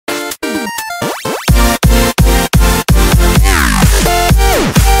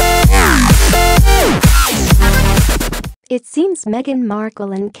Seems Meghan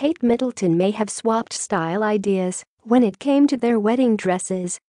Markle and Kate Middleton may have swapped style ideas when it came to their wedding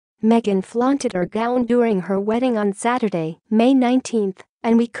dresses. Meghan flaunted her gown during her wedding on Saturday, May 19,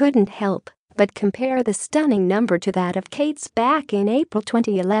 and we couldn't help but compare the stunning number to that of Kate's back in April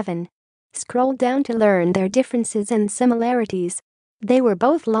 2011. Scroll down to learn their differences and similarities. They were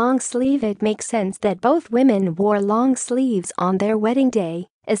both long sleeve. It makes sense that both women wore long sleeves on their wedding day,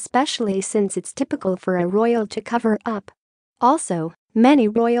 especially since it's typical for a royal to cover up. Also, many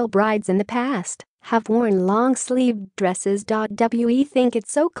royal brides in the past have worn long-sleeved dresses. We think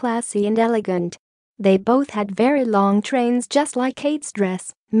it's so classy and elegant. They both had very long trains just like Kate's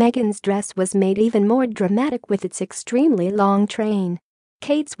dress. Meghan's dress was made even more dramatic with its extremely long train.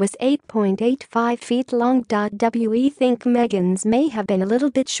 Kate's was 8.85 feet long. We think Meghan's may have been a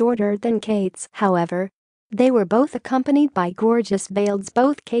little bit shorter than Kate's, however. They were both accompanied by gorgeous veils.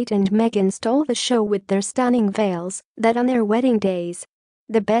 Both Kate and Meghan stole the show with their stunning veils that on their wedding days.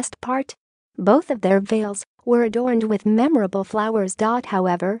 The best part? Both of their veils were adorned with memorable flowers.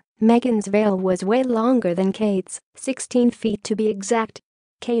 However, Meghan's veil was way longer than Kate's, 16 feet to be exact.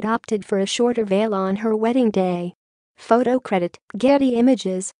 Kate opted for a shorter veil on her wedding day. Photo credit, Getty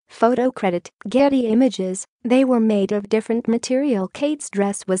Images. Photo credit, Getty Images. They were made of different material. Kate's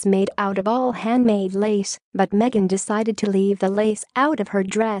dress was made out of all handmade lace, but Meghan decided to leave the lace out of her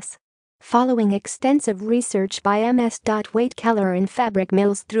dress. Following extensive research by Ms. Wade Keller in fabric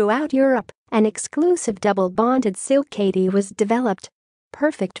mills throughout Europe, an exclusive double-bonded silk Katie was developed.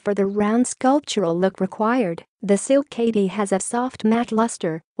 Perfect for the round sculptural look required, the silk Katie has a soft matte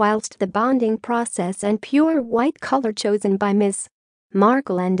luster, whilst the bonding process and pure white color chosen by Ms.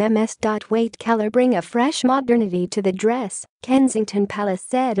 Markle and Ms. Wade Keller bring a fresh modernity to the dress, Kensington Palace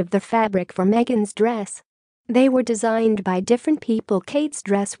said of the fabric for Meghan's dress. They were designed by different people. Kate's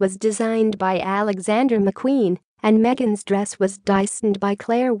dress was designed by Alexander McQueen, and Meghan's dress was designed by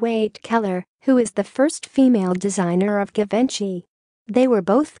Claire Wade Keller, who is the first female designer of Givenchy. They were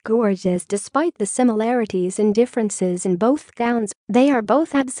both gorgeous despite the similarities and differences in both gowns. They are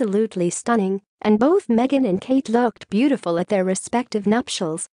both absolutely stunning, and both Meghan and Kate looked beautiful at their respective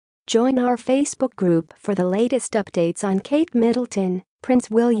nuptials. Join our Facebook group for the latest updates on Kate Middleton, Prince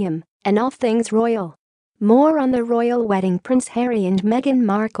William, and all things royal. More on the royal wedding. Prince Harry and Meghan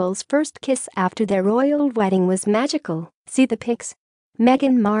Markle's first kiss after their royal wedding was magical. See the pics.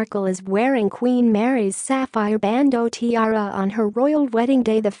 Meghan Markle is wearing Queen Mary's sapphire bandeau tiara on her royal wedding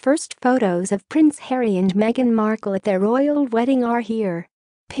day. The first photos of Prince Harry and Meghan Markle at their royal wedding are here.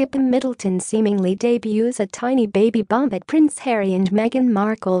 Pip Middleton seemingly debuts a tiny baby bump at Prince Harry and Meghan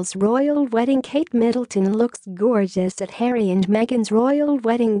Markle's royal wedding. Kate Middleton looks gorgeous at Harry and Meghan's royal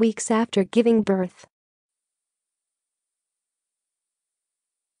wedding weeks after giving birth.